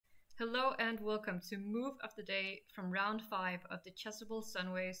Hello and welcome to Move of the Day from round 5 of the ChessAble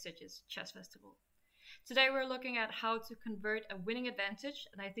Sunway Sitges Chess Festival. Today we're looking at how to convert a winning advantage,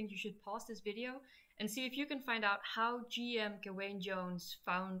 and I think you should pause this video and see if you can find out how GM Gawain Jones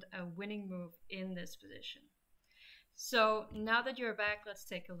found a winning move in this position. So now that you're back, let's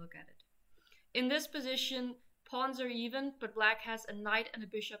take a look at it. In this position, pawns are even, but black has a knight and a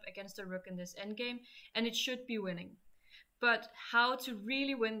bishop against a rook in this endgame, and it should be winning. But how to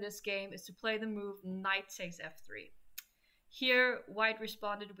really win this game is to play the move knight takes f3. Here, white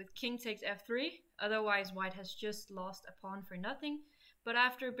responded with king takes f3, otherwise white has just lost a pawn for nothing. But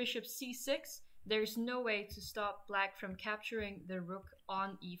after bishop c6, there's no way to stop black from capturing the rook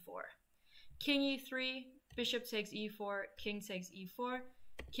on e4. King e3, bishop takes e4, king takes e4,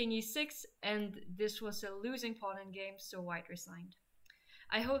 king e6, and this was a losing pawn in game, so white resigned.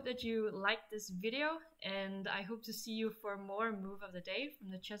 I hope that you liked this video, and I hope to see you for more Move of the Day from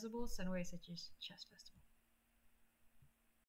the ChessAble Sunway Sitges Chess Festival.